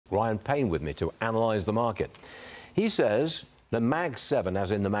Ryan Payne, with me to analyse the market. He says the Mag 7,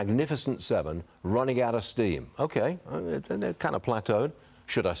 as in the Magnificent 7, running out of steam. OK, they're kind of plateaued.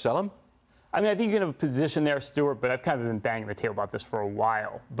 Should I sell them? I mean, I think you can have a position there, Stuart, but I've kind of been banging the table about this for a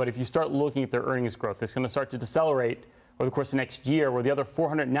while. But if you start looking at their earnings growth, it's going to start to decelerate over the course of next year, where the other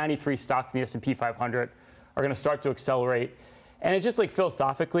 493 stocks in the S&P 500 are going to start to accelerate. And it's just like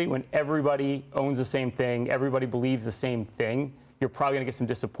philosophically, when everybody owns the same thing, everybody believes the same thing, you're probably going to get some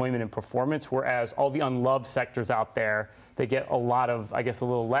disappointment in performance, whereas all the unloved sectors out there, they get a lot of, I guess, a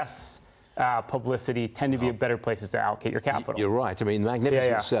little less publicity, tend to be better places to allocate your capital. You're right. I mean,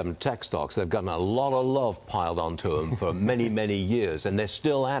 Magnificent 7 tech stocks, they've gotten a lot of love piled onto them for many, many years, and they're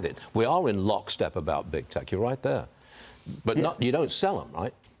still at it. We are in lockstep about big tech. You're right there. But you don't sell them,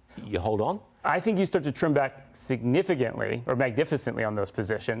 right? You hold on? I think you start to trim back significantly or magnificently on those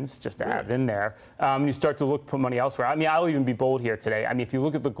positions, just to add it in there. You start to put money elsewhere. I mean, I'll even be bold here today. I mean, if you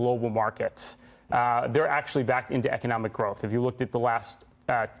look at the global markets, they're actually back into economic growth. If you looked at the last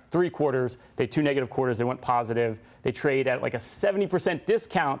 3 quarters, they had 2 negative quarters, they went positive. They trade at like a 70%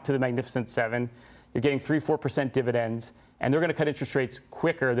 discount to the Magnificent 7. You're getting 3-4% dividends, and they're going to cut interest rates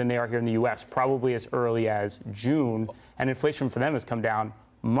quicker than they are here in the U.S., probably as early as June. And inflation for them has come down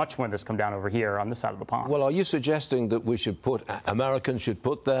much more than it's come down over here on this side of the pond. Well, are you suggesting that Americans should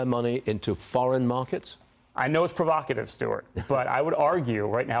put their money into foreign markets? I know it's provocative, Stuart, but I would argue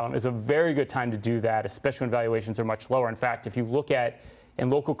right now is a very good time to do that, especially when valuations are much lower. In fact, if you look at in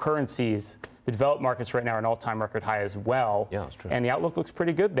local currencies, the developed markets right now are an all-time record high as well. Yeah, that's true. And the outlook looks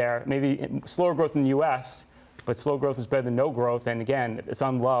pretty good there. Maybe slower growth in the U.S., but slow growth is better than no growth. And again, it's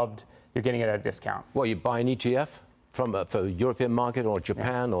unloved. You're getting it at a discount. Well, you buy an ETF for European market or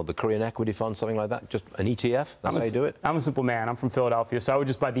Japan or the Korean equity fund, something like that? Just an ETF? That's how you do it? I'm a simple man. I'm from Philadelphia, so I would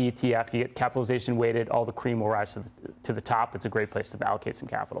just buy the ETF. You get capitalization weighted. All the cream will rise to the top. It's a great place to allocate some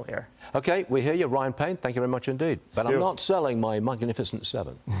capital here. OK, we hear you, Ryan Payne. Thank you very much indeed. But I'm not selling my Magnificent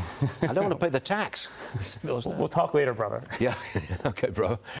 7. I don't want to pay the tax. We'll talk later, brother. Yeah. OK, bro.